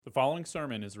The following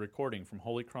sermon is a recording from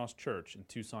Holy Cross Church in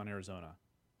Tucson, Arizona.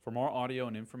 For more audio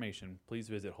and information, please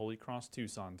visit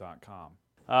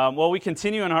holycrosstucson.com. We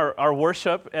continue in our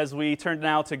worship as we turn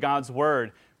now to God's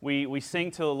Word. We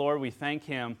sing to the Lord, we thank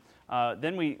Him.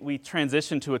 Then we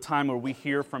transition to a time where we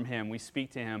hear from Him, we speak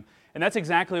to Him. And that's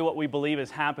exactly what we believe is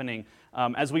happening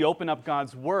as we open up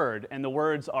God's Word and the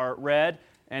words are read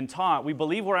and taught. We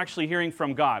believe we're actually hearing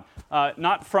from God.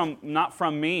 Not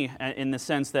from me in the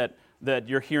sense that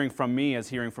you're hearing from me as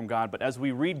hearing from God, but as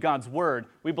we read God's Word,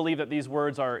 we believe that these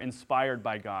words are inspired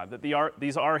by God, that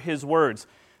these are His words.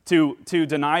 To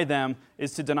deny them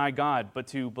is to deny God, but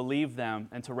to believe them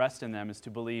and to rest in them is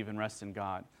to believe and rest in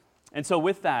God. And so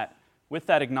with that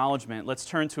acknowledgement, let's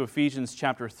turn to Ephesians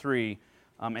chapter 3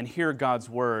 and hear God's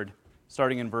Word,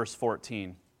 starting in verse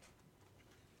 14.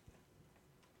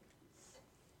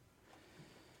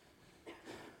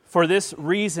 For this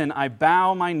reason I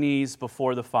bow my knees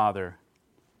before the Father,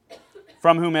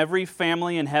 from whom every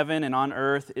family in heaven and on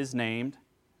earth is named,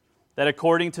 that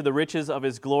according to the riches of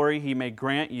His glory He may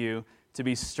grant you to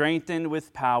be strengthened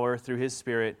with power through His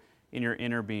Spirit in your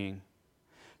inner being,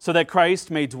 so that Christ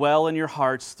may dwell in your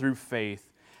hearts through faith,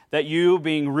 that you,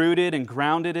 being rooted and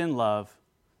grounded in love,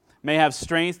 may have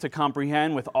strength to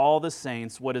comprehend with all the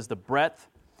saints what is the breadth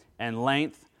and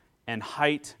length and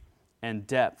height and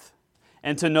depth,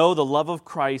 and to know the love of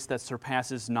Christ that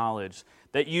surpasses knowledge,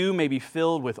 that you may be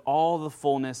filled with all the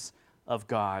fullness of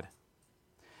God.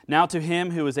 Now to Him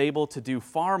who is able to do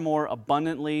far more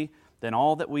abundantly than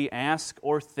all that we ask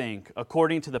or think,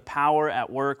 according to the power at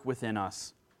work within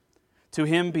us. To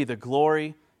Him be the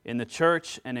glory in the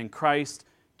church and in Christ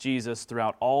Jesus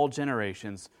throughout all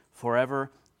generations, forever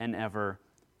and ever.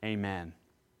 Amen.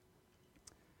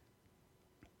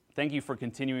 Thank you for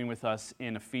continuing with us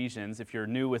in Ephesians. If you're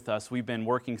new with us, we've been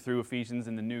working through Ephesians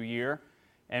in the new year,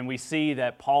 and we see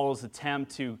that Paul's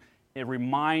attempt to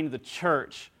remind the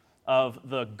church of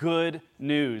the good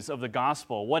news of the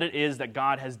gospel, what it is that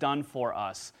God has done for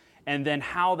us, and then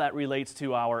how that relates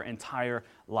to our entire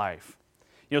life.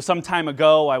 You know, some time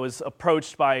ago, I was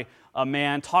approached by a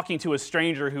man talking to a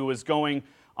stranger who was going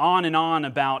on and on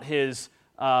about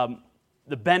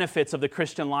the benefits of the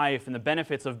Christian life and the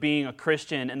benefits of being a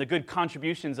Christian and the good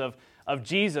contributions of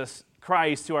Jesus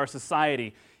Christ to our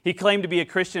society. He claimed to be a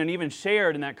Christian and even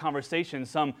shared in that conversation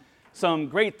some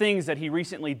great things that he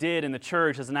recently did in the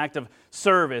church as an act of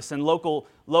service and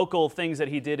local things that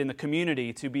he did in the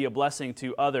community to be a blessing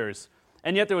to others.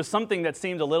 And yet there was something that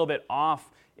seemed a little bit off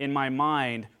in my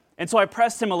mind. And so I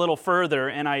pressed him a little further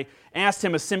and I asked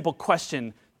him a simple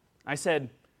question. I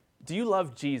said, "Do you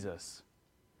love Jesus?"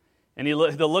 And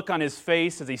the look on his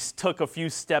face as he took a few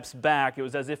steps back, it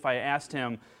was as if I asked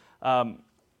him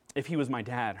if he was my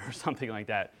dad or something like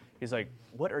that. He's like,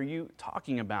 "What are you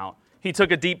talking about?" He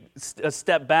took a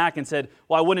step back and said,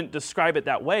 "Well, I wouldn't describe it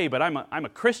that way, but I'm a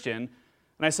Christian."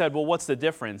 And I said, "Well, what's the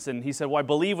difference?" And he said, "Well, I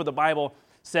believe what the Bible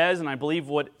says, and I believe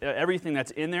what everything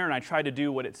that's in there, and I try to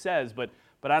do what it says, but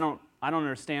I don't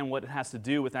understand what it has to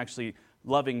do with actually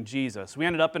loving Jesus." We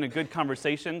ended up in a good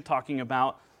conversation talking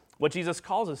about what Jesus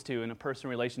calls us to in a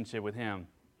personal relationship with Him.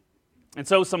 And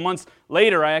so some months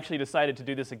later, I actually decided to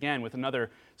do this again with another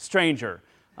stranger.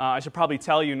 I should probably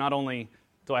tell you, not only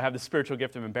do I have the spiritual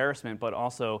gift of embarrassment, but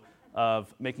also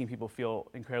of making people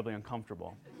feel incredibly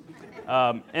uncomfortable.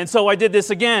 And so I did this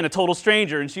again, a total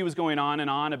stranger, and she was going on and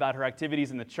on about her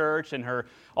activities in the church and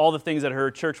all the things that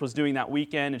her church was doing that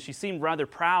weekend, and she seemed rather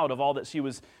proud of all that she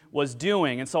was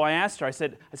doing. And so I asked her, I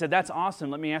said, "That's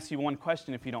awesome. Let me ask you one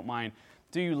question if you don't mind.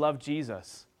 Do you love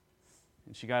Jesus?"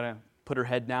 And she put her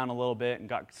head down a little bit and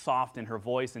got soft in her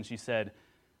voice, and she said,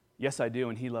 "Yes, I do,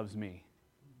 and He loves me."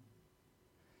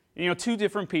 You know, two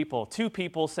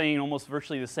people saying almost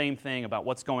virtually the same thing about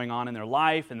what's going on in their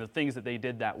life and the things that they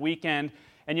did that weekend,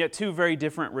 and yet two very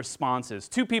different responses.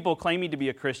 Two people claiming to be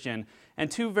a Christian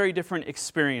and two very different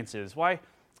experiences. Why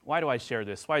do I share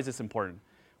this? Why is this important?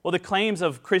 Well, the claims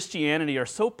of Christianity are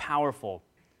so powerful,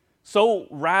 so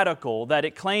radical, that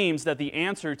it claims that the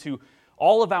answer to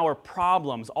all of our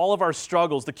problems, all of our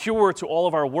struggles, the cure to all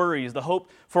of our worries, the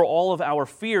hope for all of our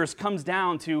fears comes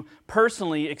down to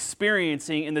personally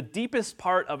experiencing in the deepest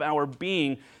part of our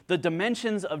being the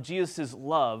dimensions of Jesus'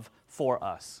 love for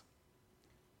us.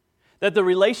 That the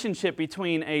relationship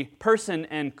between a person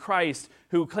and Christ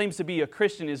who claims to be a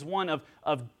Christian is one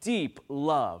of deep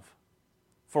love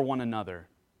for one another.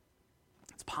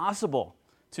 It's possible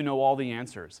to know all the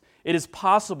answers. It is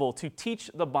possible to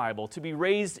teach the Bible, to be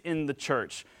raised in the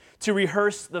church, to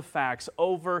rehearse the facts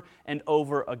over and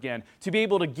over again, to be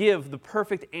able to give the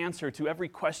perfect answer to every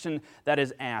question that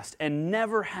is asked, and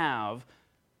never have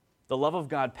the love of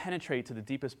God penetrate to the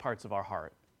deepest parts of our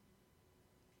heart.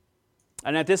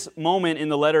 And at this moment in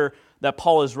the letter that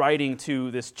Paul is writing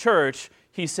to this church,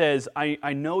 he says,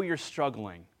 I know you're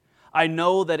struggling. I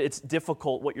know that it's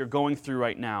difficult what you're going through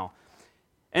right now.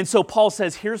 And so Paul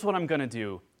says, here's what I'm going to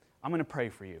do. I'm going to pray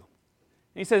for you.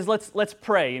 And he says, let's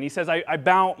pray. And he says, I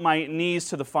bow my knees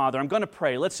to the Father. I'm going to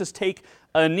pray. Let's just take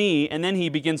a knee. And then he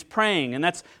begins praying. And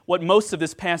that's what most of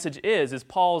this passage is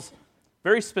Paul's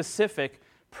very specific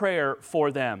prayer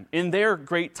for them in their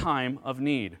great time of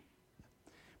need.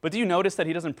 But do you notice that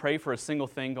he doesn't pray for a single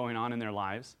thing going on in their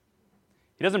lives?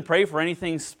 He doesn't pray for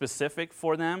anything specific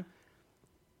for them.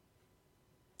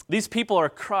 These people are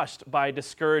crushed by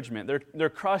discouragement. They're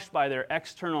crushed by their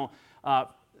external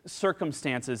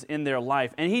circumstances in their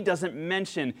life. And he doesn't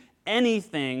mention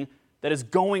anything that is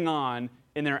going on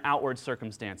in their outward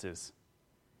circumstances.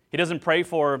 He doesn't pray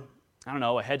for,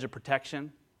 a hedge of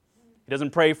protection. He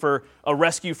doesn't pray for a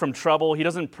rescue from trouble. He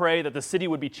doesn't pray that the city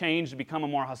would be changed to become a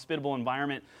more hospitable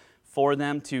environment for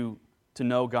them to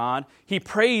know God. He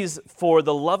prays for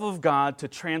the love of God to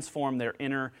transform their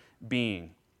inner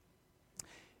being.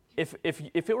 If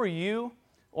it were you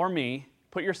or me,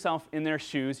 put yourself in their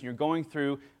shoes, and you're going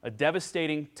through a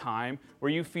devastating time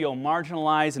where you feel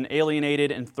marginalized and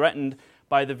alienated and threatened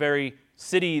by the very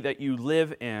city that you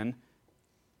live in,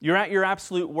 you're at your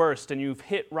absolute worst and you've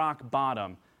hit rock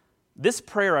bottom. This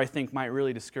prayer, I think, might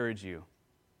really discourage you.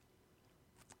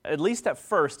 At least at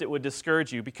first, it would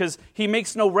discourage you because he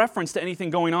makes no reference to anything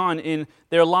going on in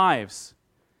their lives.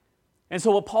 And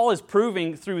so what Paul is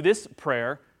proving through this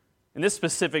prayer, in this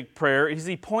specific prayer, is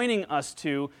he pointing us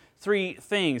to three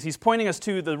things. He's pointing us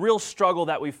to the real struggle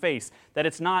that we face, that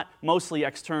it's not mostly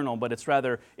external, but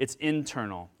it's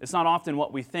internal. It's not often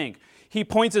what we think. He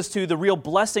points us to the real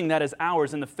blessing that is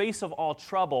ours in the face of all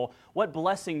trouble. What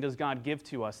blessing does God give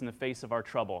to us in the face of our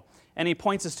trouble? And he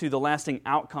points us to the lasting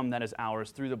outcome that is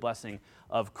ours through the blessing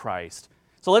of Christ.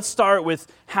 So let's start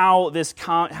with how his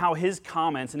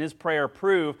comments and his prayer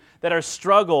prove that our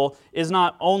struggle is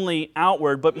not only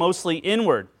outward, but mostly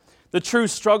inward. The true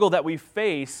struggle that we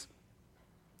face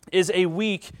is a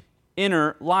weak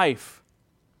inner life.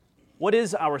 What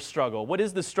is our struggle? What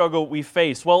is the struggle we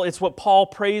face? Well, it's what Paul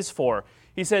prays for.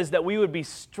 He says that we would be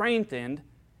strengthened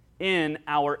in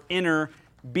our inner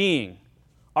being.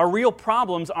 Our real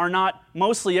problems are not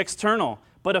mostly external,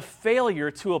 but a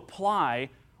failure to apply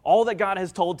all that God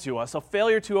has told to us, a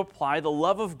failure to apply the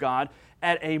love of God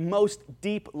at a most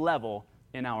deep level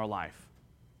in our life.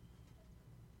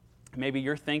 Maybe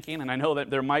you're thinking, and I know that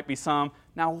there might be some,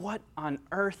 now what on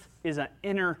earth is an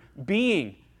inner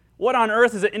being? What on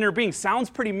earth is an inner being? Sounds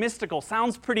pretty mystical,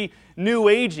 sounds pretty new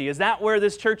agey. Is that where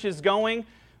this church is going?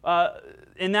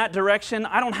 In that direction?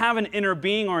 I don't have an inner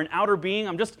being or an outer being.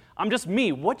 I'm just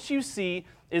me. What you see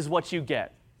is what you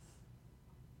get.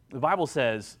 The Bible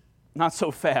says, not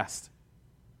so fast.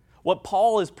 What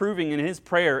Paul is proving in his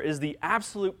prayer is the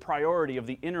absolute priority of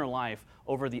the inner life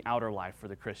over the outer life for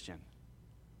the Christian.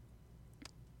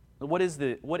 What is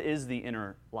the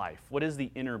inner life? What is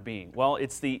the inner being? Well,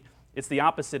 it's the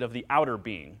opposite of the outer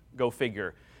being. Go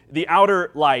figure. The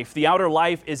outer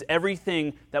life is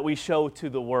everything that we show to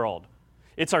the world.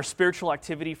 It's our spiritual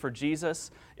activity for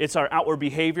Jesus. It's our outward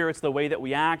behavior. It's the way that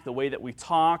we act, the way that we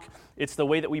talk. It's the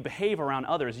way that we behave around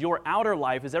others. Your outer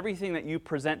life is everything that you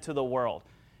present to the world.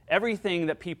 Everything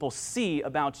that people see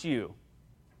about you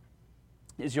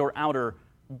is your outer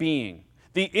being.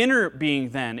 The inner being,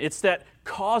 then, it's that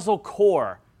causal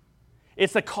core.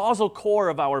 It's the causal core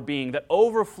of our being that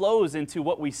overflows into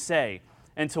what we say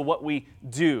and to what we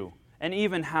do and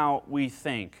even how we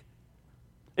think.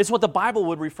 It's what the Bible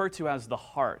would refer to as the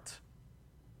heart.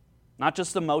 Not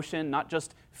just emotion, not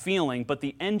just feeling, but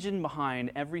the engine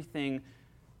behind everything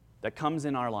that comes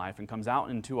in our life and comes out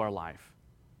into our life.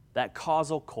 That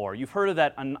causal core. You've heard of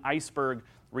that an iceberg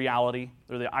reality,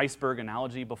 or the iceberg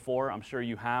analogy before, I'm sure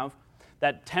you have.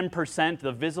 That 10%,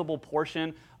 the visible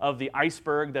portion of the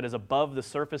iceberg that is above the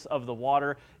surface of the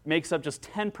water, makes up just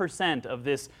 10% of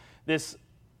this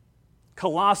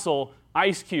colossal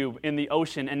ice cube in the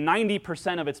ocean, and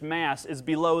 90% of its mass is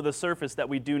below the surface that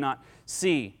we do not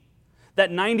see. That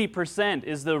 90%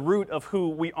 is the root of who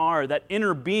we are. That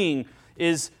inner being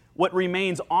is what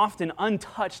remains often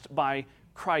untouched by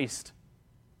Christ.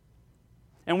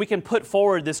 And we can put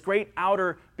forward this great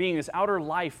outer being, this outer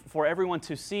life for everyone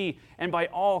to see, and by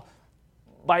all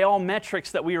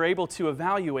metrics that we are able to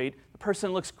evaluate, the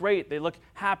person looks great. They look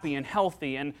happy and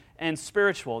healthy and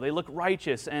spiritual. They look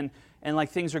righteous and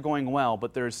like things are going well,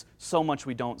 but there's so much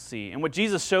we don't see. And what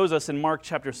Jesus shows us in Mark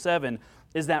chapter 7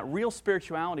 is that real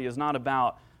spirituality is not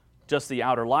about just the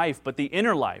outer life, but the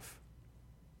inner life.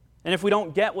 And if we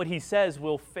don't get what he says,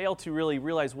 we'll fail to really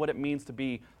realize what it means to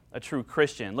be a true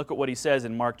Christian. Look at what he says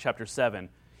in Mark chapter 7.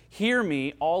 Hear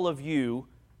me, all of you,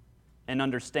 and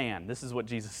understand. This is what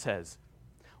Jesus says.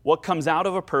 What comes out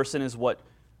of a person is what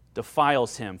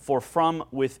defiles him. For from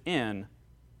within,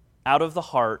 out of the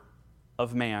heart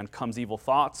of man, comes evil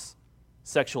thoughts,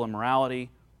 sexual immorality,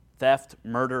 theft,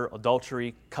 murder,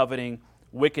 adultery, coveting,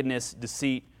 wickedness,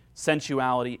 deceit,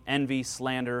 sensuality, envy,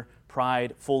 slander,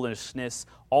 pride, foolishness.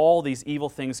 All these evil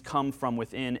things come from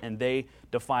within, and they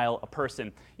defile a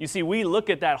person. You see, we look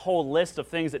at that whole list of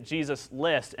things that Jesus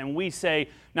lists, and we say,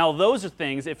 now those are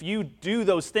things, if you do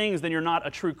those things, then you're not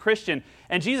a true Christian.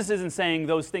 And Jesus isn't saying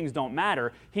those things don't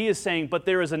matter. He is saying, but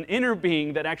there is an inner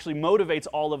being that actually motivates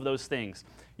all of those things.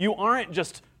 You aren't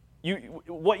just,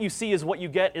 what you see is what you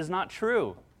get is not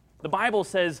true. The Bible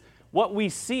says what we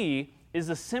see is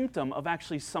a symptom of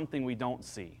actually something we don't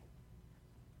see.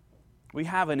 We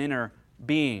have an inner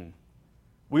being.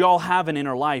 We all have an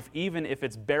inner life, even if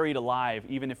it's buried alive,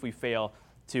 even if we fail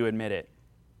to admit it.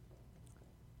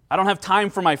 I don't have time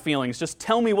for my feelings. Just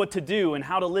tell me what to do and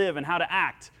how to live and how to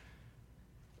act.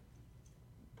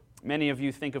 Many of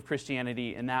you think of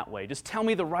Christianity in that way. Just tell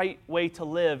me the right way to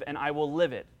live and I will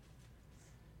live it.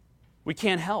 We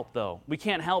can't help, though. We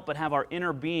can't help but have our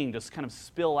inner being just kind of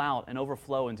spill out and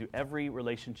overflow into every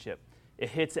relationship. It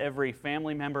hits every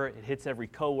family member. It hits every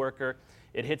coworker.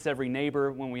 It hits every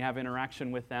neighbor when we have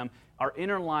interaction with them. Our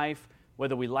inner life,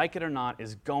 whether we like it or not,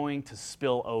 is going to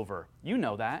spill over. You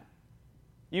know that.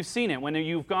 You've seen it. When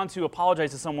you've gone to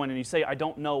apologize to someone and you say, I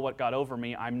don't know what got over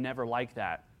me. I'm never like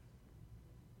that.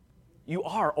 You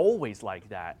are always like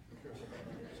that.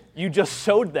 You just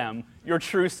showed them your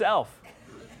true self.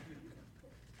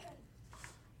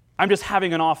 I'm just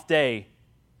having an off day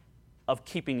of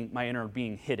keeping my inner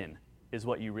being hidden, is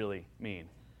what you really mean.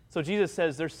 So Jesus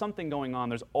says there's something going on.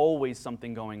 There's always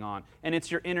something going on. And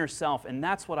it's your inner self, and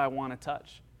that's what I want to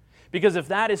touch. Because if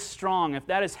that is strong, if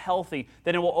that is healthy,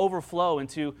 then it will overflow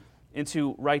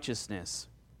into righteousness.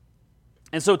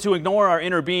 And so to ignore our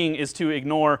inner being is to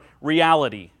ignore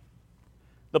reality.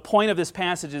 The point of this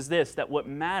passage is this, that what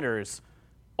matters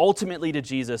ultimately to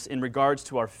Jesus in regards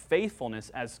to our faithfulness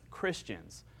as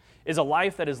Christians is a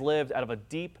life that is lived out of a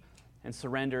deep and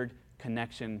surrendered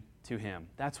connection to Him.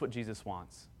 That's what Jesus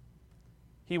wants.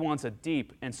 He wants a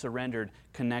deep and surrendered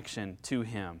connection to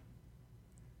Him.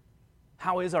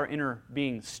 How is our inner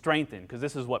being strengthened? Because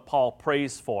this is what Paul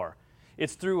prays for.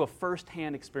 It's through a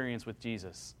first-hand experience with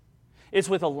Jesus. It's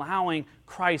with allowing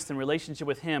Christ in relationship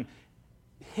with Him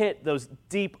hit those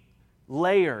deep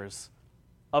layers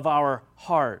of our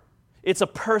heart. It's a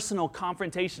personal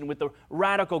confrontation with the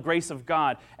radical grace of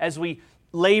God as we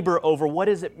labor over what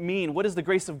does it mean? What does the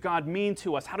grace of God mean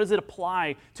to us? How does it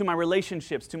apply to my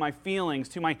relationships, to my feelings,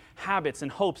 to my habits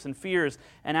and hopes and fears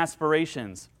and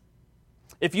aspirations?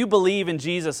 If you believe in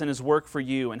Jesus and His work for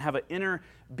you and have an inner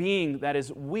being that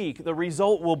is weak, the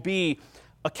result will be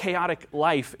a chaotic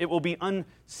life. It will be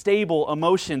unstable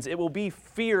emotions. It will be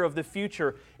fear of the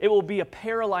future. It will be a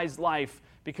paralyzed life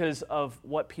because of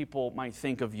what people might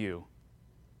think of you.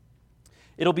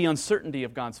 It'll be uncertainty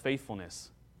of God's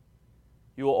faithfulness.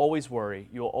 You will always worry.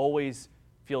 You will always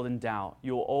feel in doubt.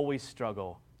 You will always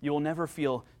struggle. You will never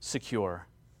feel secure.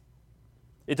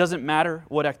 It doesn't matter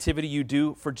what activity you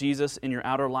do for Jesus in your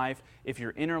outer life. If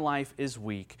your inner life is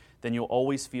weak, then you'll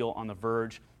always feel on the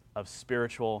verge of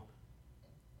spiritual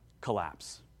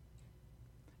collapse.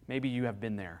 Maybe you have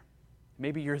been there.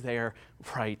 Maybe you're there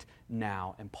right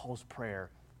now, and Paul's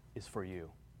prayer is for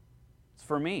you. It's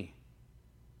for me.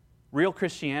 Real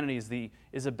Christianity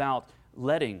is about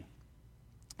letting.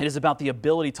 It is about the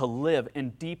ability to live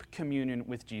in deep communion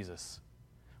with Jesus,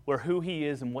 where who He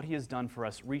is and what He has done for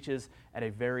us reaches at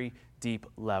a very deep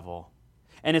level.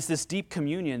 And it's this deep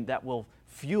communion that will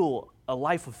fuel a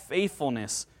life of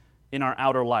faithfulness in our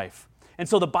outer life. And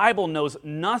so the Bible knows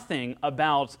nothing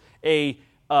about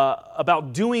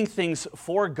doing things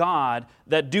for God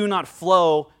that do not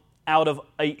flow out of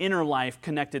an inner life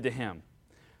connected to Him.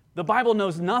 The Bible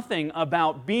knows nothing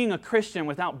about being a Christian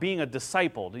without being a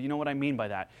disciple. Do you know what I mean by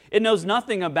that? It knows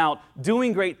nothing about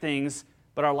doing great things,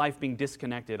 but our life being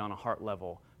disconnected on a heart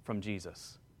level from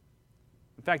Jesus.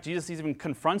 In fact, Jesus even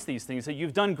confronts these things. He says,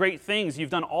 you've done great things. You've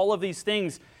done all of these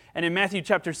things. And in Matthew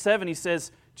chapter 7,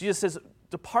 Jesus says,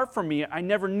 depart from me. I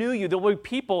never knew you. There will be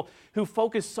people who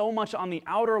focus so much on the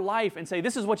outer life and say,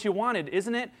 this is what you wanted,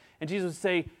 isn't it? And Jesus would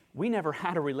say, we never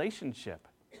had a relationship.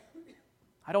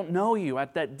 I don't know you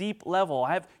at that deep level.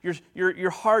 Your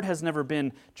heart has never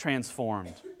been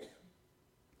transformed.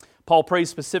 Paul prays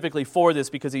specifically for this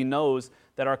because he knows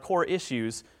that our core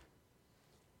issues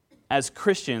as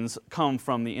Christians come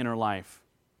from the inner life.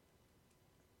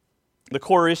 The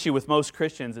core issue with most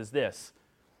Christians is this,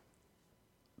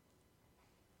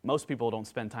 most people don't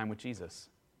spend time with Jesus.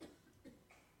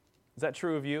 Is that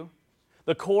true of you?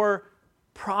 The core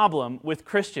problem with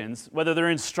Christians, whether they're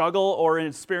in struggle or in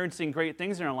experiencing great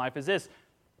things in their life, is this: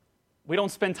 we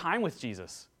don't spend time with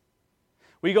Jesus.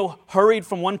 We go hurried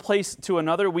from one place to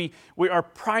another. Our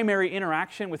primary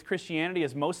interaction with Christianity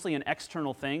is mostly in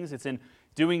external things. It's in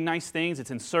doing nice things.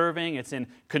 It's in serving. It's in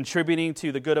contributing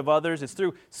to the good of others. It's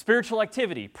through spiritual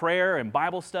activity, prayer and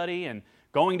Bible study and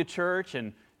going to church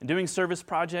and doing service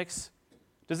projects.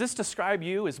 Does this describe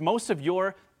you? Is most of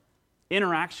your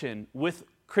interaction with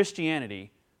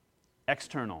Christianity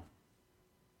external?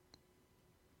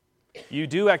 You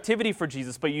do activity for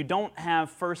Jesus, but you don't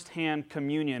have firsthand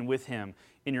communion with Him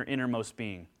in your innermost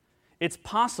being. It's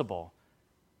possible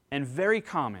and very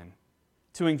common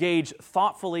to engage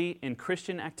thoughtfully in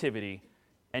Christian activity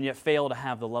and yet fail to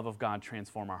have the love of God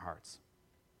transform our hearts.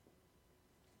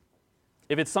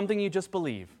 If it's something you just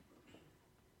believe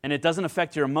and it doesn't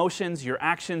affect your emotions, your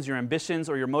actions, your ambitions,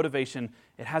 or your motivation,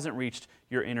 it hasn't reached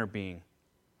your inner being.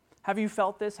 Have you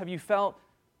felt this? Have you felt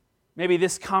maybe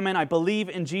this comment, I believe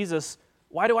in Jesus,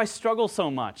 why do I struggle so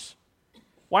much?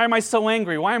 Why am I so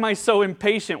angry? Why am I so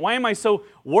impatient? Why am I so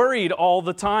worried all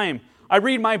the time? I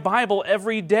read my Bible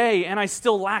every day and I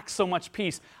still lack so much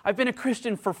peace. I've been a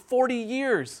Christian for 40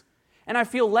 years and I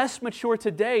feel less mature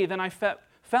today than I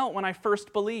felt when I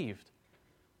first believed.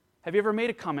 Have you ever made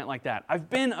a comment like that? I've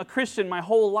been a Christian my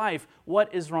whole life.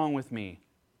 What is wrong with me?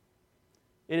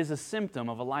 It is a symptom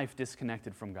of a life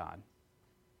disconnected from God.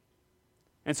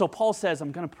 And so Paul says,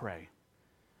 I'm going to pray.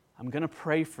 I'm going to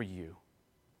pray for you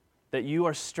that you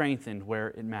are strengthened where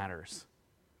it matters.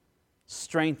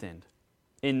 Strengthened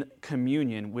in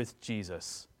communion with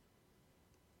Jesus.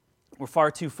 We're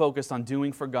far too focused on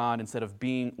doing for God instead of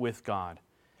being with God.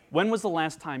 When was the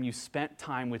last time you spent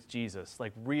time with Jesus?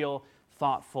 Like real,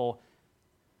 thoughtful,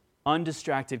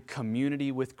 undistracted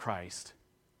community with Christ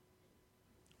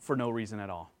for no reason at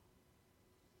all?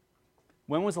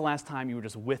 When was the last time you were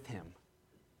just with Him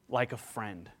like a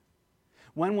friend?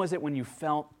 When was it when you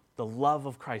felt the love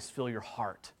of Christ fill your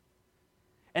heart?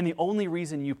 And the only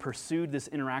reason you pursued this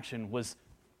interaction was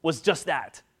just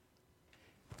that.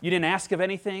 You didn't ask of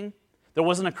anything. There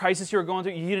wasn't a crisis you were going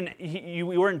through. You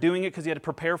weren't doing it because you had to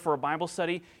prepare for a Bible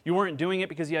study. You weren't doing it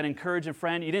because you had to encourage a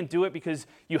friend. You didn't do it because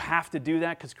you have to do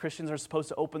that because Christians are supposed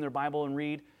to open their Bible and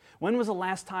read. When was the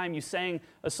last time you sang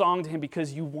a song to Him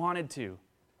because you wanted to,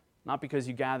 not because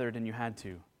you gathered and you had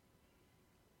to?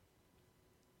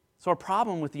 So our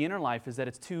problem with the inner life is that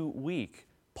it's too weak.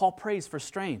 Paul prays for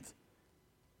strength.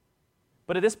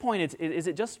 But at this point, is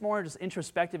it just more just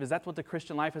introspective? Is that what the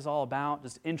Christian life is all about?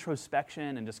 Just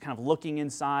introspection and just kind of looking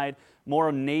inside,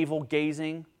 more navel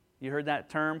gazing? You heard that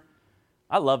term?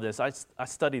 I love this. I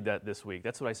studied that this week.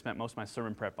 That's what I spent most of my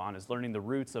sermon prep on, is learning the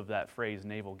roots of that phrase,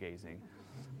 navel gazing.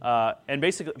 And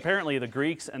basically, apparently the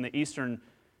Greeks and the Eastern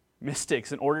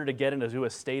mystics, in order to get into a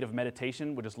state of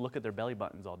meditation, would just look at their belly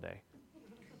buttons all day.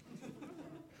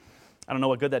 I don't know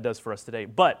what good that does for us today,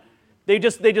 but they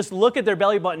just look at their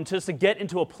belly button just to get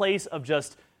into a place of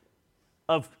just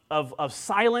of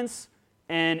silence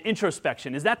and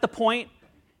introspection. Is that the point?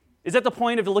 Is that the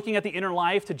point of looking at the inner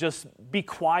life, to just be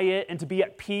quiet and to be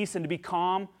at peace and to be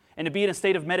calm and to be in a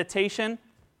state of meditation?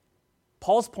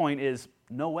 Paul's point is,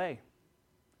 no way.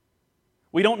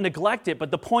 We don't neglect it,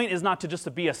 but the point is not to just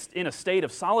to be in a state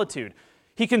of solitude.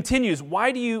 He continues,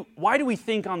 why do we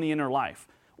think on the inner life?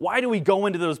 Why do we go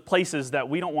into those places that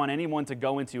we don't want anyone to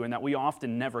go into and that we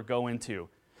often never go into?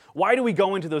 Why do we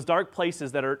go into those dark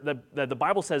places that the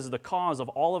Bible says is the cause of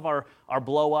all of our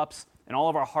blow-ups and all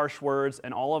of our harsh words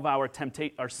and all of our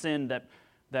sin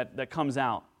that comes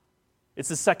out? It's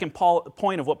the second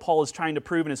point of what Paul is trying to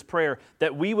prove in his prayer,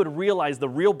 that we would realize the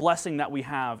real blessing that we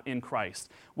have in Christ.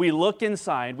 We look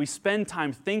inside, we spend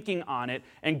time thinking on it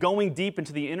and going deep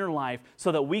into the inner life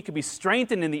so that we could be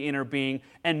strengthened in the inner being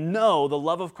and know the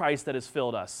love of Christ that has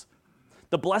filled us.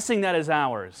 The blessing that is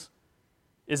ours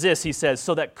is this, he says,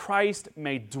 so that Christ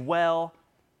may dwell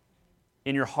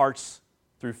in your hearts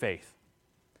through faith.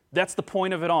 That's the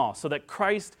point of it all, so that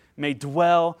Christ may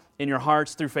dwell in your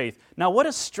hearts through faith. Now, what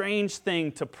a strange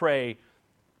thing to pray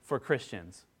for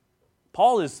Christians.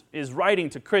 Paul is writing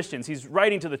to Christians. He's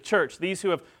writing to the church, these who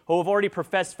have already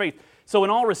professed faith. So in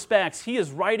all respects, he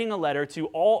is writing a letter to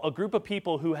a group of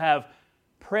people who have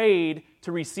prayed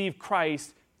to receive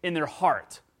Christ in their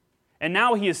heart. And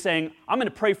now he is saying, I'm going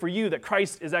to pray for you that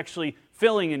Christ is actually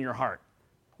filling in your heart.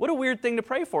 What a weird thing to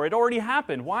pray for. It already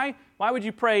happened. Why would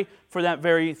you pray for that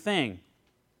very thing?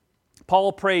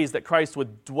 Paul prays that Christ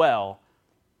would dwell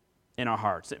in our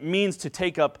hearts. It means to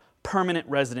take up permanent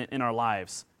residence in our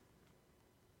lives.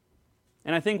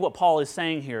 And I think what Paul is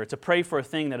saying here, to pray for a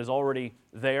thing that is already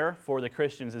there for the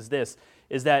Christians, is this,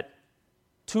 is that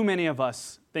too many of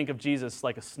us think of Jesus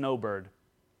like a snowbird,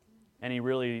 and he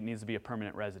really needs to be a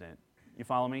permanent resident. You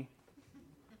follow me?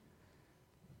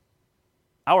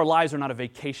 Our lives are not a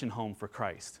vacation home for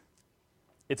Christ.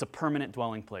 It's a permanent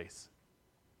dwelling place.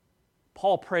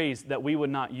 Paul prays that we would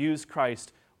not use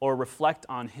Christ or reflect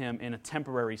on him in a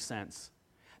temporary sense,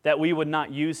 that we would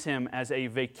not use him as a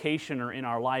vacationer in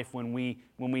our life when we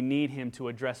need him to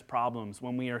address problems,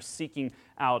 when we are seeking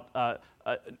out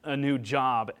a new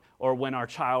job, or when our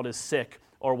child is sick,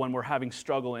 or when we're having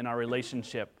struggle in our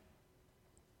relationship.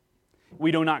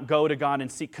 We do not go to God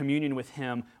and seek communion with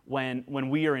him when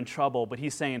we are in trouble, but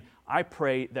he's saying, I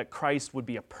pray that Christ would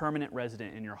be a permanent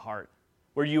resident in your heart,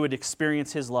 where you would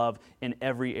experience his love in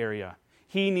every area.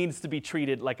 He needs to be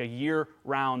treated like a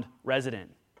year-round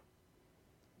resident.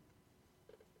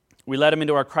 We let him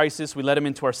into our crisis, we let him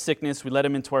into our sickness, we let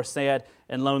him into our sad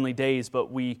and lonely days,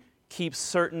 but we keep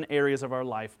certain areas of our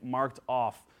life marked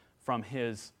off from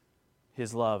his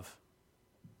love.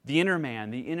 The inner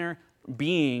man, the inner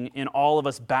being in all of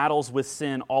us battles with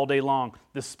sin all day long.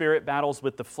 The Spirit battles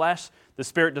with the flesh. The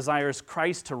Spirit desires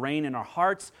Christ to reign in our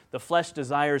hearts. The flesh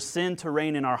desires sin to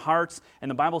reign in our hearts. And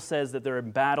the Bible says that they're in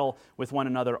battle with one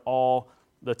another all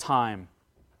the time.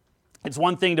 It's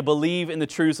one thing to believe in the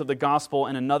truths of the gospel,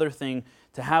 and another thing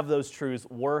to have those truths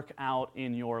work out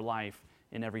in your life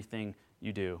in everything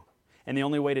you do. And the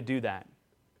only way to do that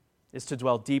is to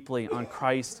dwell deeply on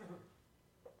Christ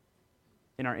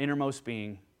in our innermost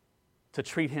being, to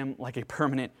treat him like a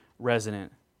permanent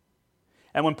resident.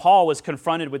 And when Paul was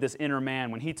confronted with this inner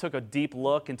man, when he took a deep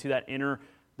look into that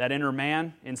inner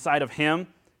man inside of him,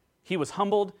 he was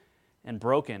humbled and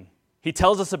broken. He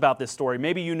tells us about this story.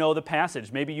 Maybe you know the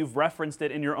passage. Maybe you've referenced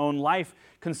it in your own life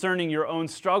concerning your own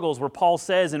struggles, where Paul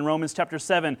says in Romans chapter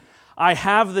 7, I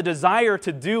have the desire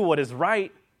to do what is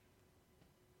right.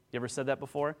 You ever said that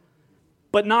before?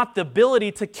 But not the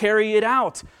ability to carry it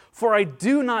out. For I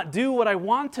do not do what I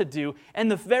want to do, and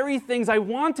the very things I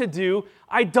want to do,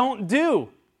 I don't do.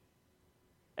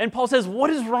 And Paul says, what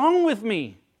is wrong with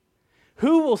me?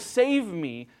 Who will save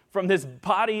me from this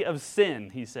body of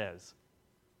sin, he says.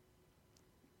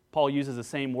 Paul uses the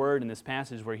same word in this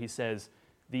passage where he says,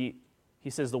 the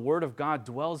word of God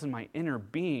dwells in my inner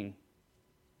being.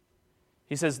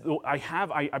 He says,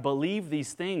 I believe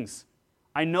these things.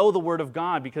 I know the word of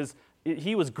God because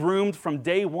he was groomed from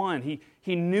day one.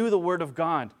 He knew the word of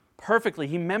God perfectly.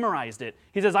 He memorized it.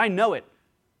 He says, I know it,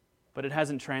 but it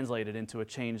hasn't translated into a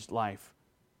changed life.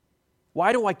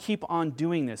 Why do I keep on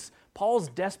doing this? Paul's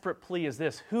desperate plea is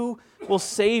this: who will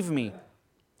save me?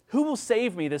 Who will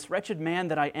save me, this wretched man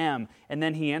that I am? And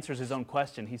then he answers his own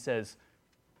question. He says,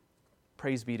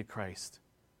 praise be to Christ,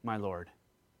 my Lord.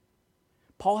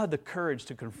 Paul had the courage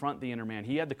to confront the inner man.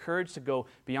 He had the courage to go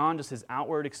beyond just his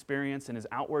outward experience and his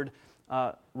outward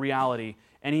reality.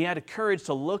 And he had the courage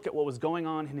to look at what was going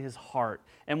on in his heart.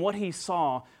 And what he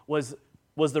saw was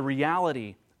the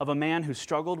reality of a man who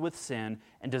struggled with sin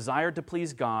and desired to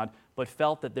please God, but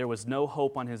felt that there was no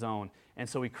hope on his own. And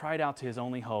so he cried out to his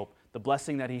only hope, the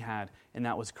blessing that he had, and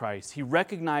that was Christ. He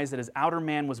recognized that his outer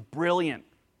man was brilliant.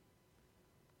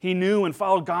 He knew and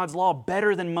followed God's law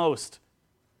better than most.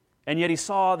 And yet he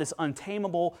saw this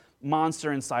untamable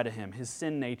monster inside of him, his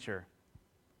sin nature.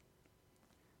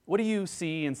 What do you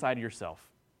see inside of yourself?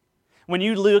 When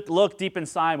you look deep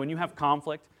inside, when you have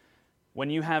conflict, when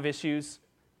you have issues,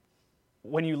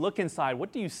 when you look inside,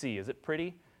 what do you see? Is it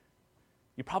pretty?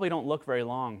 You probably don't look very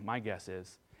long, my guess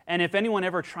is. And if anyone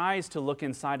ever tries to look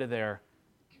inside of there,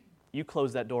 you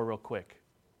close that door real quick.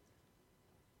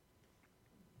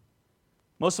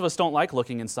 Most of us don't like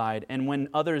looking inside, and when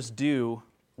others do,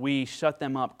 we shut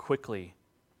them up quickly.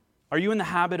 Are you in the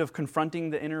habit of confronting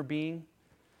the inner being?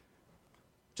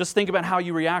 Just think about how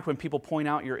you react when people point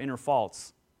out your inner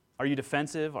faults. Are you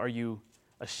defensive? Are you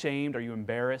ashamed? Are you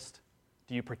embarrassed?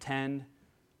 Do you pretend?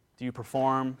 Do you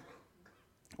perform?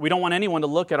 We don't want anyone to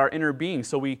look at our inner being,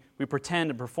 so we pretend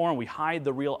and perform. We hide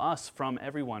the real us from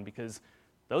everyone because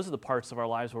those are the parts of our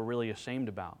lives we're really ashamed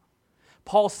about.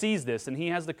 Paul sees this, and he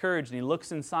has the courage, and he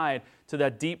looks inside to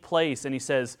that deep place, and he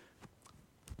says,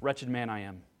 wretched man I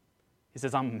am. He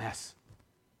says, I'm a mess.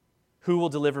 Who will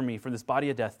deliver me from this body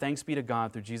of death? Thanks be to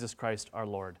God through Jesus Christ our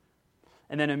Lord.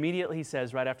 And then immediately he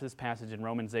says, right after this passage in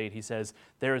Romans 8, he says,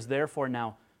 there is therefore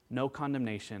now no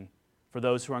condemnation for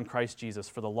those who are in Christ Jesus,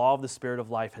 for the law of the Spirit of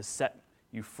life has set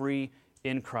you free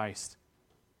in Christ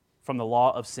from the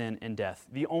law of sin and death.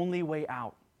 The only way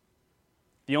out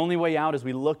The only way out is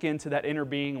we look into that inner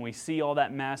being and we see all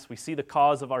that mess. We see the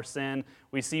cause of our sin.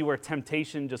 We see where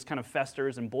temptation just kind of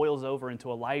festers and boils over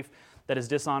into a life that is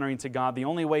dishonoring to God. The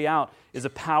only way out is a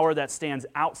power that stands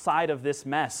outside of this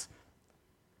mess.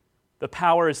 The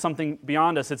power is something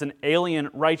beyond us. It's an alien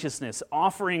righteousness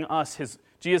offering us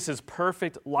Jesus'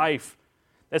 perfect life.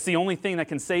 That's the only thing that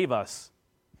can save us.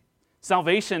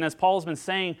 Salvation, as Paul's been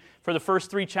saying for the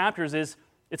first 3 chapters,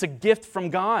 it's a gift from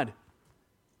God.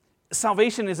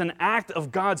 Salvation is an act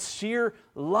of God's sheer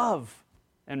love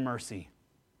and mercy.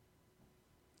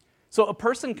 So a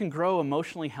person can grow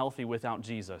emotionally healthy without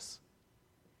Jesus.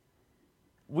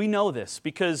 We know this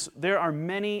because there are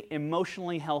many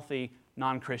emotionally healthy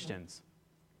non-Christians,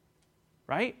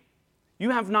 right?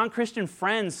 You have non-Christian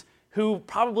friends who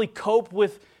probably cope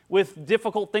with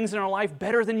difficult things in our life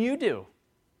better than you do.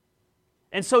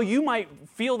 And so you might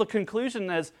feel the conclusion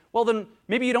as, well, then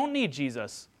maybe you don't need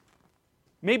Jesus.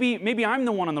 Maybe I'm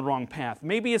the one on the wrong path.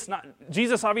 Maybe it's not,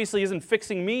 Jesus obviously isn't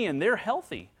fixing me and they're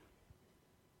healthy.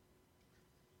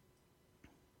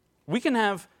 We can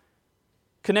have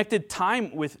connected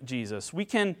time with Jesus. We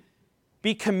can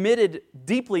be committed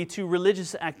deeply to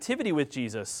religious activity with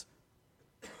Jesus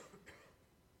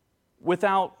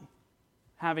without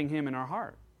having Him in our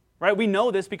heart. Right? We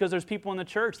know this because there's people in the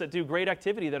church that do great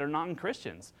activity that are not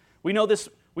Christians. We know this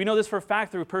for a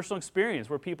fact through personal experience,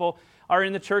 where people are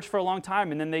in the church for a long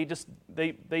time and then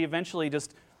they eventually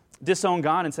just disown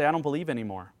God and say, I don't believe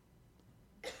anymore.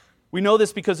 We know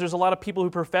this because there's a lot of people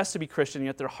who profess to be Christian,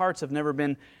 yet their hearts have never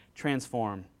been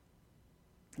transformed.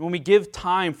 When we give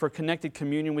time for connected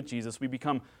communion with Jesus, we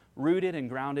become rooted and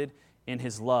grounded in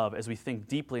His love as we think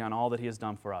deeply on all that He has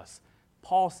done for us.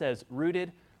 Paul says,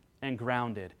 rooted and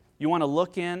grounded. You want to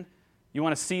look in, you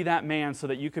want to see that man so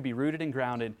that you could be rooted and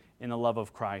grounded in the love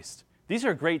of Christ. These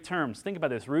are great terms. Think about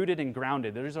this, rooted and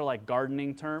grounded. These are like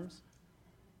gardening terms.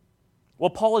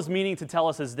 What Paul is meaning to tell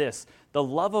us is this: the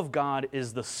love of God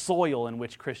is the soil in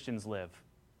which Christians live.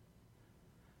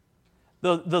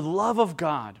 The love of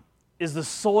God is the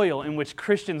soil in which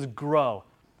Christians grow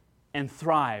and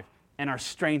thrive and are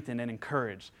strengthened and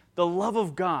encouraged. The love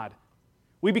of God.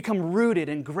 We become rooted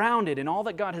and grounded in all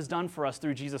that God has done for us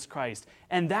through Jesus Christ.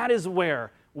 And that is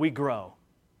where we grow.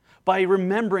 By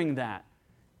remembering that,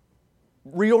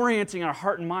 reorienting our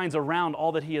heart and minds around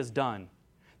all that He has done.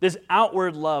 This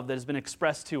outward love that has been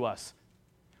expressed to us.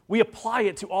 We apply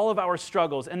it to all of our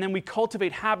struggles, and then we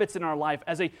cultivate habits in our life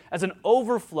as an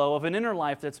overflow of an inner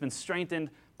life that's been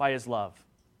strengthened by His love.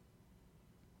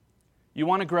 You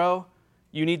want to grow?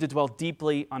 You need to dwell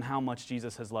deeply on how much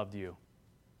Jesus has loved you.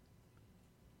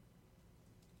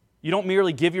 You don't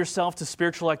merely give yourself to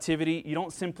spiritual activity. You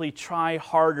don't simply try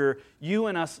harder. You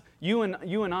and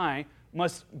I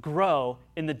must grow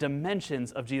in the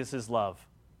dimensions of Jesus' love.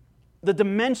 The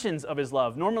dimensions of His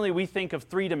love. Normally we think of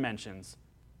 3 dimensions: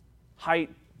 height,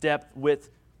 depth,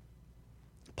 width.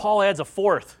 Paul adds a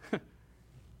 4th.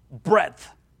 Breadth.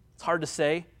 It's hard to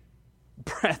say.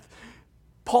 Breadth.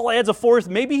 Paul adds a 4th.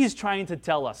 Maybe he's trying to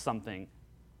tell us something.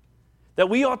 That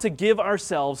we ought to give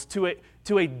ourselves to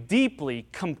a deeply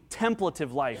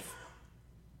contemplative life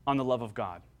on the love of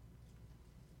God.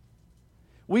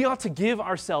 We ought to give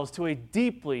ourselves to a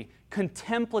deeply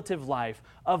contemplative life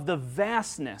of the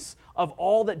vastness of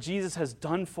all that Jesus has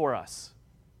done for us.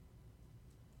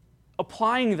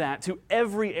 Applying that to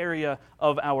every area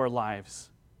of our lives.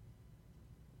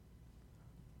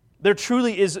 There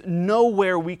truly is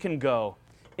nowhere we can go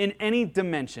in any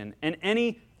dimension, in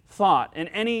any thought, in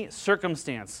any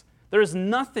circumstance. There is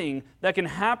nothing that can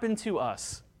happen to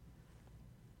us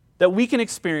that we can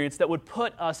experience that would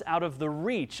put us out of the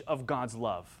reach of God's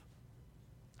love.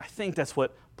 I think that's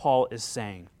what Paul is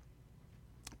saying.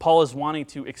 Paul is wanting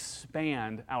to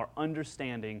expand our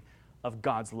understanding of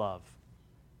God's love.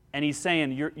 And he's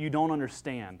saying, you don't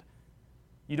understand.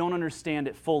 You don't understand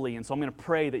it fully, and so I'm going to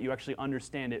pray that you actually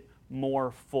understand it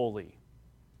more fully.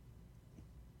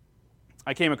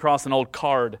 I came across an old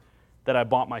card that I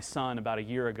bought my son about a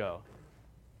year ago.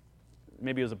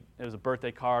 Maybe it was a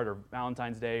birthday card or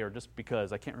Valentine's Day or just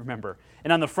because, I can't remember.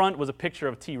 And on the front was a picture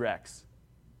of a T-Rex.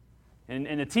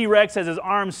 And the T-Rex has his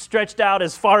arms stretched out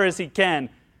as far as he can.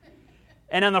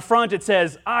 And on the front it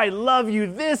says, I love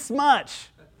you this much.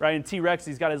 Right? And T-Rex,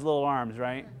 he's got his little arms,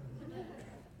 right?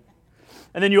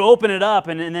 And then you open it up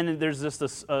and then there's just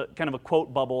this kind of a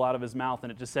quote bubble out of his mouth,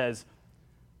 and it just says,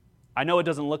 I know it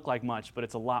doesn't look like much, but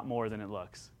it's a lot more than it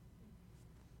looks.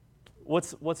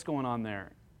 What's going on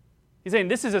there? He's saying,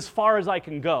 this is as far as I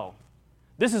can go.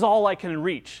 This is all I can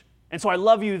reach. And so I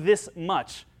love you this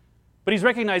much. But he's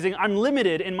recognizing I'm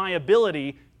limited in my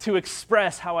ability to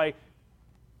express how I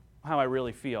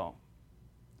really feel.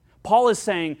 Paul is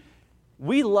saying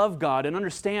we love God and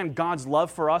understand God's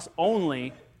love for us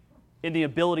only in the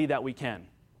ability that we can.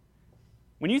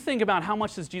 When you think about how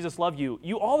much does Jesus love you,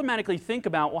 you automatically think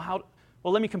about, well,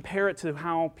 let me compare it to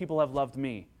how people have loved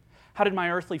me. How did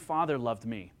my earthly father love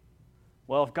me?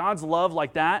 Well, if God's love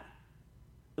like that,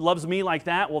 loves me like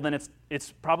that, well, then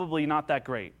it's probably not that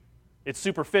great. It's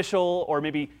superficial, or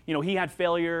maybe, he had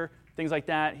failure, things like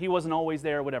that. He wasn't always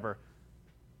there, whatever.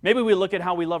 Maybe we look at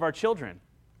how we love our children.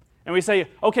 And we say,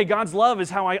 okay, God's love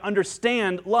is how I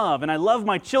understand love, and I love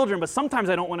my children, but sometimes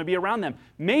I don't want to be around them.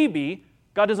 Maybe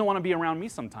God doesn't want to be around me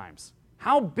sometimes.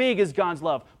 How big is God's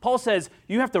love? Paul says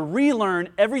you have to relearn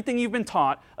everything you've been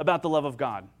taught about the love of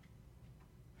God.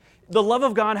 The love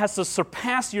of God has to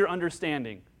surpass your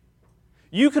understanding.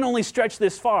 You can only stretch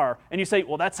this far, and you say,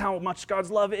 well, that's how much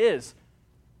God's love is.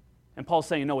 And Paul's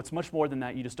saying, no, it's much more than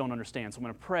that. You just don't understand. So I'm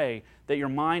going to pray that your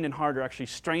mind and heart are actually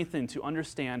strengthened to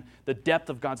understand the depth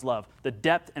of God's love, the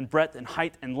depth and breadth and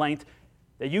height and length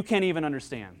that you can't even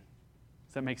understand.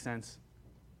 Does that make sense?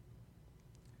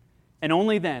 And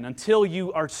only then, until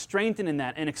you are strengthened in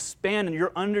that and expand in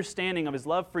your understanding of His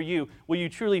love for you, will you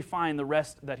truly find the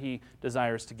rest that He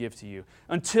desires to give to you.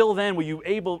 Until then, will you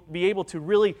be able to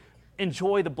really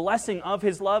enjoy the blessing of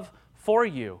His love for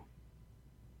you.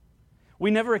 We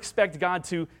never expect God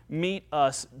to meet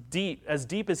us as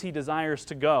deep as He desires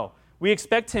to go. We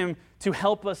expect Him to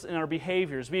help us in our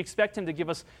behaviors. We expect Him to give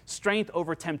us strength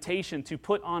over temptation, to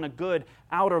put on a good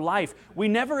outer life. We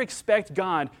never expect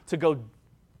God to go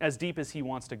as deep as He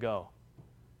wants to go.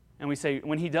 And we say,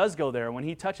 when He does go there, when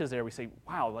He touches there, we say,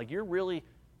 wow, like you're really,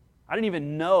 I didn't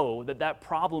even know that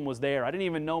problem was there. I didn't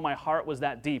even know my heart was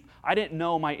that deep. I didn't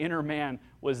know my inner man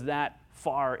was that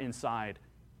far inside.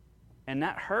 And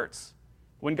that hurts.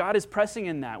 When God is pressing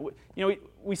in that,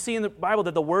 we see in the Bible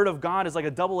that the Word of God is like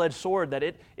a double-edged sword, that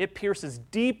it pierces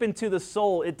deep into the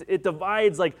soul. It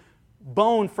divides like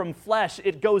bone from flesh.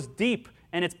 It goes deep,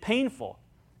 and it's painful.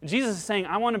 Jesus is saying,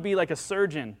 I want to be like a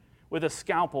surgeon with a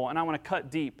scalpel, and I want to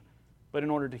cut deep, but in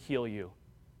order to heal you.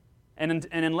 And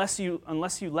unless you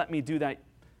let me do that,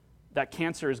 that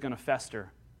cancer is going to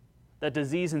fester. That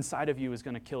disease inside of you is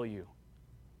going to kill you.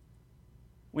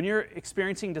 When you're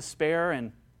experiencing despair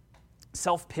and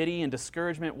self-pity and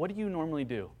discouragement, what do you normally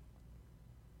do?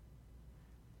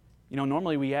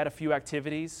 Normally we add a few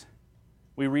activities.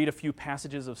 We read a few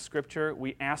passages of Scripture.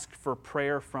 We ask for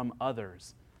prayer from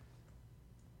others.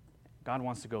 God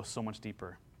wants to go so much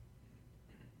deeper.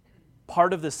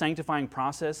 Part of the sanctifying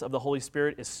process of the Holy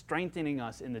Spirit is strengthening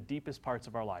us in the deepest parts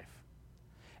of our life.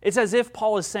 It's as if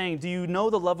Paul is saying, do you know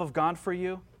the love of God for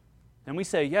you? And we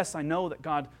say, yes, I know that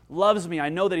God loves me. I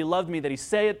know that He loved me, that He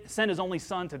sent His only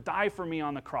Son to die for me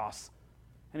on the cross.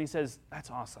 And he says, that's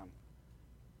awesome.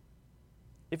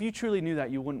 If you truly knew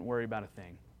that, you wouldn't worry about a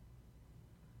thing.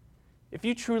 If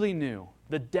you truly knew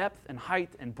the depth and height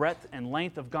and breadth and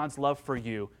length of God's love for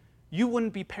you, you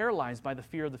wouldn't be paralyzed by the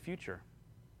fear of the future.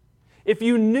 If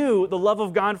you knew the love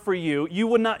of God for you, you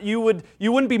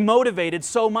wouldn't be motivated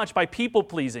so much by people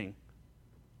pleasing.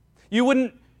 You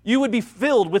would be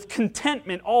filled with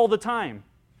contentment all the time.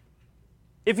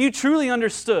 If you truly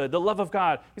understood the love of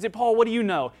God, you say, Paul, what do you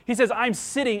know? He says, I'm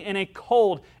sitting in a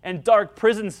cold and dark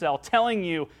prison cell telling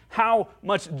you how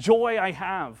much joy I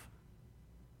have.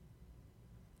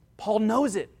 Paul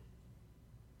knows it.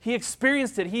 He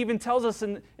experienced it. He even tells us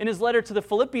in his letter to the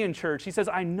Philippian church, he says,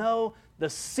 I know the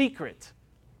secret.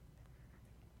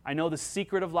 I know the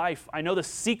secret of life. I know the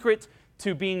secret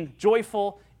to being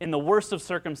joyful in the worst of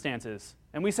circumstances.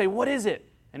 And we say, what is it?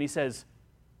 And he says,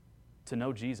 to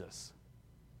know Jesus.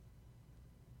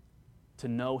 To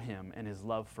know Him and His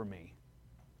love for me.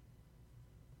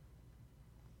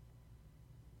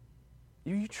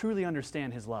 You truly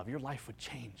understand His love, your life would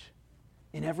change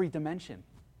in every dimension.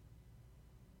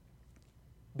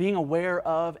 Being aware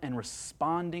of and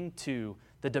responding to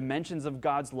the dimensions of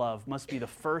God's love must be the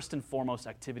first and foremost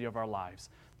activity of our lives.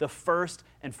 The first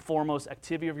and foremost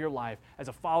activity of your life as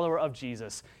a follower of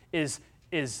Jesus is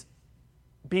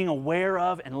being aware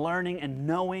of and learning and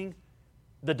knowing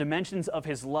the dimensions of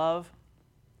His love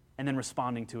and then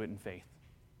responding to it in faith.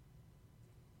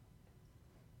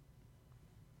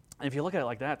 And if you look at it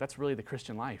like that, that's really the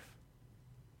Christian life.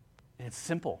 And it's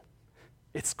simple.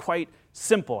 It's quite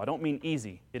simple. I don't mean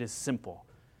easy. It is simple.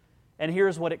 And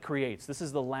here's what it creates. This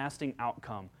is the lasting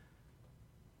outcome.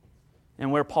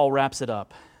 And where Paul wraps it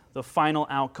up. The final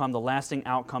outcome, the lasting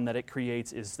outcome that it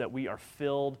creates is that we are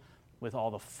filled with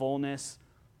all the fullness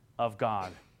of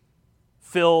God.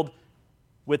 Filled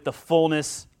with the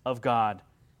fullness of God.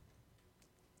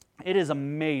 It is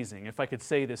amazing, if I could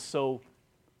say this so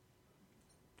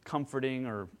comforting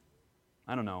or,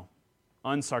 I don't know,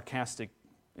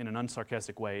 in an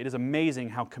unsarcastic way. It is amazing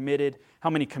how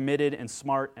many committed and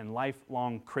smart and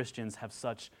lifelong Christians have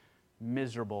such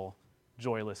miserable,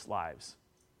 joyless lives.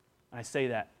 And I say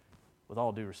that with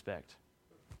all due respect.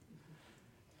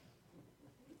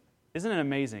 Isn't it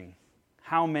amazing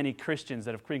how many Christians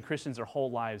that have been Christians their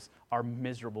whole lives are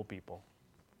miserable people?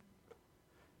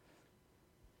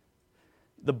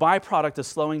 The byproduct of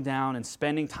slowing down and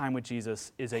spending time with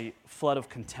Jesus is a flood of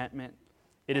contentment.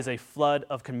 It is a flood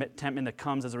of contentment that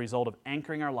comes as a result of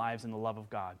anchoring our lives in the love of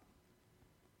God.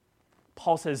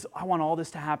 Paul says, I want all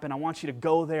this to happen. I want you to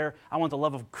go there. I want the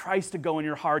love of Christ to go in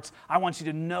your hearts. I want you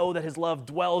to know that His love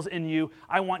dwells in you.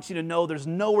 I want you to know there's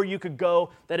nowhere you could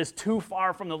go that is too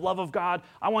far from the love of God.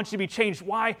 I want you to be changed.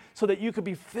 Why? So that you could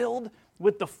be filled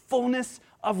with the fullness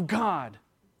of God.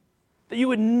 That you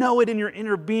would know it in your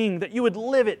inner being, that you would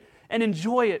live it and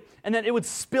enjoy it, and that it would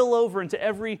spill over into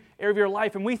every area of your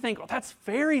life. And we think, oh, that's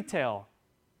fairy tale.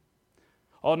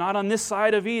 Oh, not on this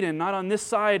side of Eden, not on this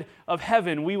side of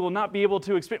heaven. We will not be able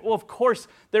to experience. Well, of course,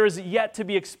 there is yet to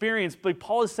be experienced. But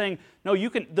Paul is saying, no, you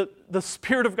can. The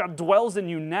Spirit of God dwells in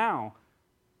you now.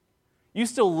 You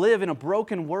still live in a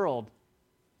broken world.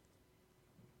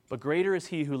 But greater is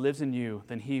He who lives in you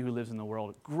than he who lives in the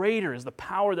world. Greater is the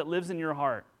power that lives in your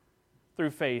heart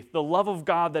through faith, the love of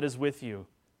God that is with you.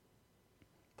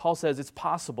 Paul says it's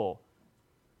possible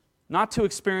not to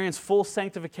experience full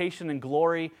sanctification and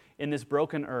glory in this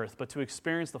broken earth, but to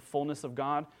experience the fullness of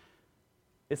God.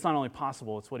 It's not only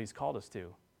possible, it's what He's called us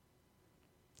to.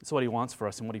 It's what He wants for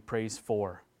us and what He prays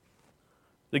for.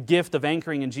 The gift of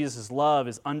anchoring in Jesus' love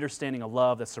is understanding a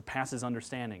love that surpasses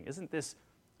understanding. Isn't this,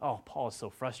 oh, Paul is so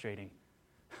frustrating.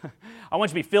 I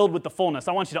want you to be filled with the fullness.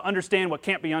 I want you to understand what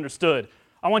can't be understood.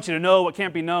 I want you to know what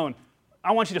can't be known.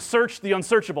 I want you to search the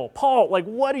unsearchable. Paul, like,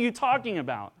 what are you talking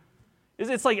about?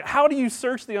 It's like, how do you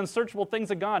search the unsearchable things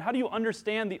of God? How do you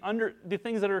understand the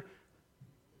things that are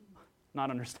not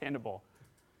understandable?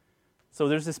 So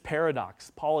there's this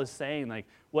paradox. Paul is saying, like,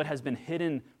 what has been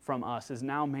hidden from us is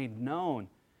now made known.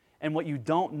 And what you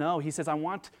don't know, he says, I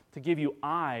want to give you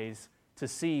eyes to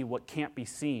see what can't be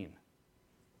seen.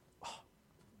 Oh,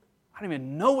 I don't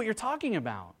even know what you're talking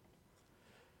about.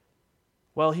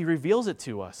 Well, he reveals it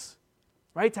to us,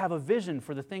 right? To have a vision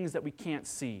for the things that we can't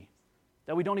see,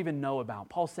 that we don't even know about.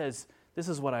 Paul says, this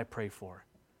is what I pray for.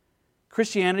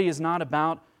 Christianity is not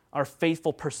about our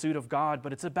faithful pursuit of God,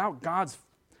 but it's about God's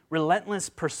relentless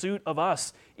pursuit of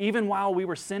us, even while we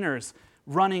were sinners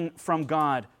running from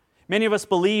God. Many of us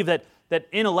believe that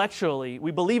intellectually,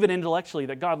 we believe it intellectually,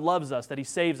 that God loves us, that He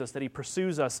saves us, that He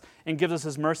pursues us and gives us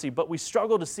His mercy, but we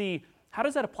struggle to see, how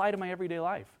does that apply to my everyday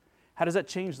life? How does that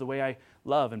change the way I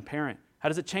love and parent? How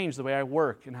does it change the way I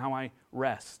work and how I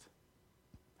rest?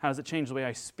 How does it change the way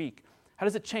I speak? How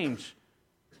does it change?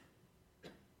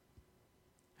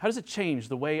 How does it change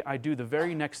the way I do the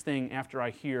very next thing after I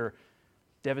hear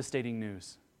devastating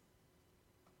news?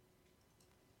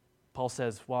 Paul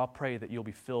says, well, I'll pray that you'll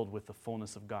be filled with the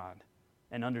fullness of God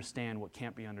and understand what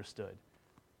can't be understood.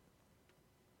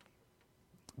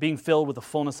 Being filled with the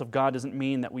fullness of God doesn't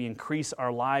mean that we increase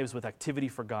our lives with activity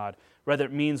for God. Rather,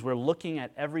 it means we're looking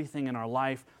at everything in our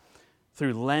life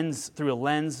through a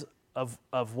lens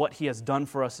of what He has done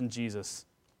for us in Jesus.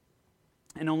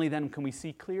 And only then can we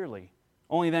see clearly.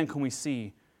 Only then can we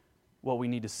see what we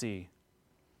need to see.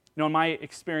 You know, in my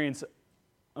experience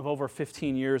of over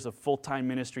 15 years of full-time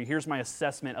ministry, here's my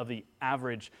assessment of the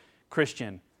average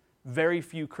Christian. Very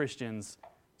few Christians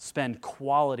spend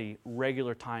quality,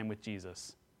 regular time with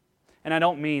Jesus. And I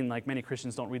don't mean like many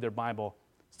Christians don't read their Bible.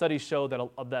 Studies show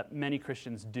that many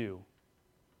Christians do.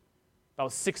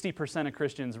 About 60% of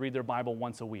Christians read their Bible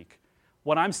once a week.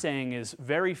 What I'm saying is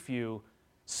very few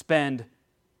spend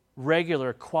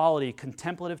regular, quality,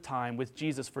 contemplative time with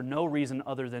Jesus for no reason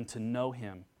other than to know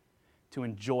Him, to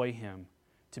enjoy Him,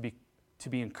 to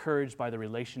be encouraged by the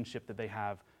relationship that they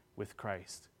have with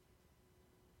Christ.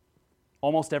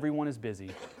 Almost everyone is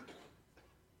busy,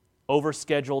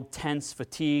 overscheduled, tense,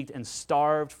 fatigued, and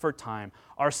starved for time.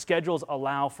 Our schedules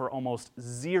allow for almost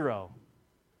zero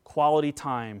quality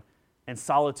time and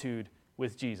solitude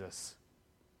with Jesus.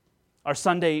 Our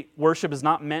Sunday worship is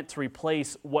not meant to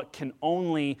replace what can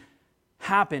only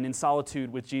happen in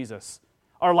solitude with Jesus.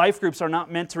 Our life groups are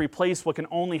not meant to replace what can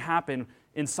only happen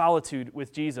in solitude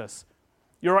with Jesus.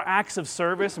 Your acts of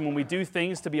service and when we do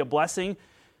things to be a blessing,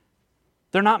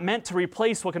 they're not meant to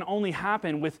replace what can only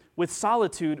happen with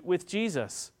solitude with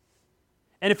Jesus.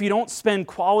 And if you don't spend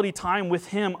quality time with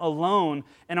Him alone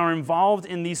and are involved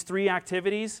in these three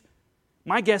activities,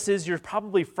 my guess is you're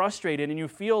probably frustrated and you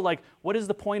feel like, what is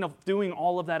the point of doing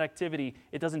all of that activity?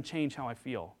 It doesn't change how I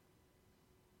feel.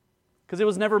 Because it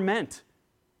was never meant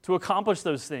to accomplish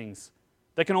those things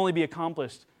that can only be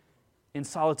accomplished in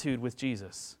solitude with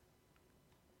Jesus.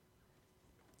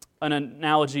 An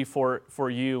analogy for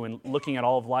you and looking at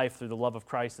all of life through the love of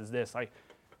Christ is this.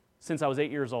 Since I was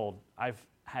 8 years old, I've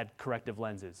had corrective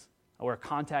lenses. I wear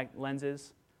contact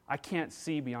lenses. I can't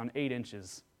see beyond 8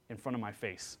 inches in front of my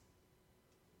face.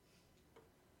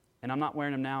 And I'm not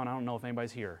wearing them now, and I don't know if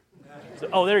anybody's here.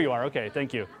 So, there you are. Okay,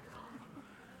 thank you.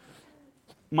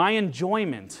 My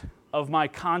enjoyment of my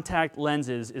contact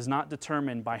lenses is not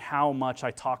determined by how much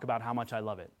I talk about how much I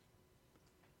love it.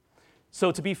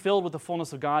 So to be filled with the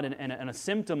fullness of God and a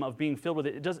symptom of being filled with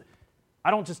it,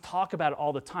 I don't just talk about it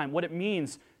all the time. What it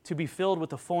means to be filled with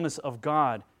the fullness of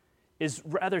God is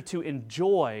rather to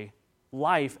enjoy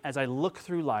life as I look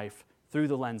through life through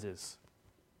the lenses.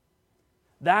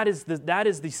 That is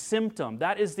the symptom.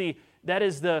 That is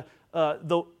the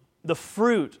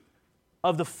fruit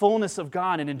of the fullness of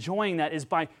God, and enjoying that is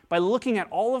by looking at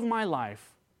all of my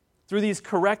life through these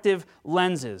corrective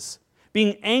lenses.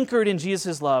 Being anchored in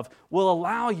Jesus' love will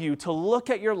allow you to look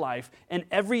at your life and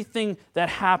everything that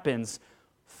happens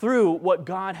through what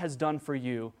God has done for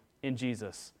you in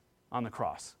Jesus on the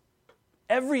cross.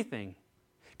 Everything.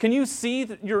 Can you see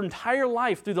your entire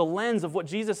life through the lens of what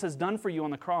Jesus has done for you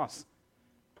on the cross?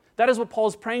 That is what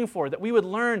Paul's praying for, that we would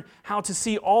learn how to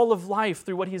see all of life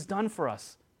through what He's done for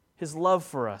us, His love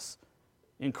for us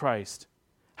in Christ.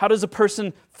 How does a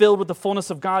person filled with the fullness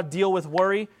of God deal with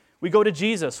worry? We go to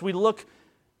Jesus. We look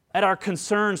at our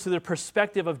concerns through the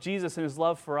perspective of Jesus and His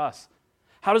love for us.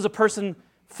 How does a person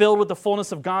filled with the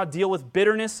fullness of God deal with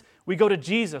bitterness? We go to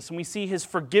Jesus and we see His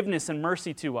forgiveness and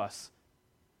mercy to us.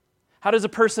 How does a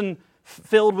person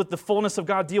filled with the fullness of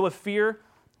God deal with fear?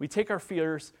 We take our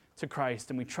fears to Christ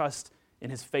and we trust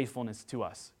in His faithfulness to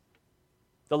us.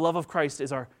 The love of Christ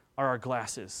are our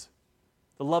glasses.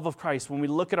 The love of Christ, when we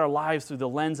look at our lives through the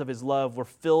lens of His love, we're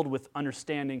filled with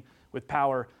understanding, with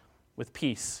power, with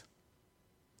peace.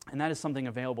 And that is something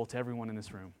available to everyone in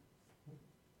this room.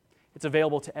 It's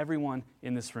available to everyone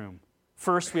in this room.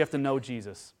 First, we have to know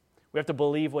Jesus. We have to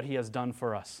believe what He has done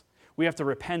for us. We have to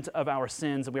repent of our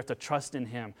sins, and we have to trust in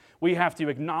Him. We have to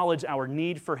acknowledge our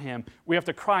need for Him. We have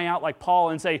to cry out like Paul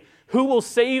and say, "Who will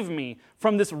save me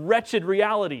from this wretched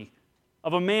reality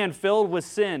of a man filled with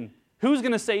sin? Who's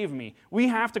going to save me?" We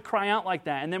have to cry out like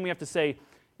that, and then we have to say,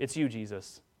 "It's you,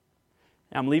 Jesus.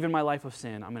 I'm leaving my life of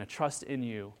sin. I'm going to trust in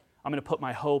you. I'm going to put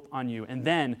my hope on you." And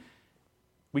then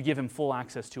we give Him full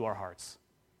access to our hearts.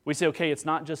 We say, okay, it's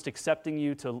not just accepting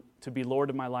you to be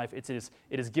Lord of my life. It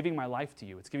is giving my life to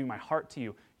you. It's giving my heart to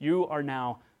you. You are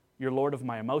now your Lord of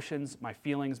my emotions, my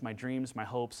feelings, my dreams, my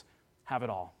hopes. Have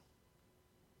it all.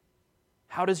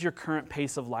 How does your current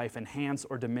pace of life enhance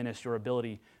or diminish your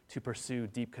ability to pursue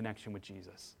deep connection with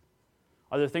Jesus?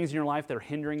 Are there things in your life that are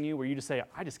hindering you where you just say,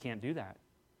 I just can't do that?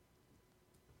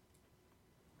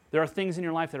 There are things in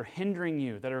your life that are hindering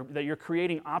you, that you're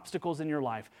creating obstacles in your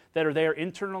life that are there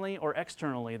internally or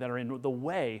externally that are in the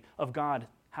way of God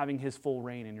having His full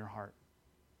reign in your heart.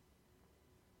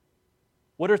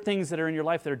 What are things that are in your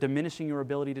life that are diminishing your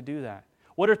ability to do that?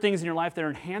 What are things in your life that are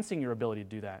enhancing your ability to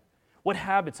do that? What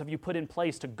habits have you put in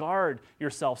place to guard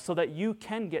yourself so that you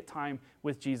can get time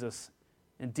with Jesus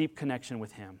and deep connection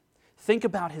with Him? Think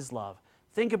about His love.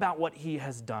 Think about what He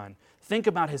has done. Think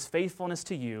about His faithfulness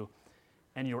to you,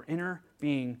 and your inner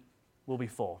being will be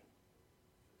full.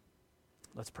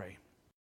 Let's pray.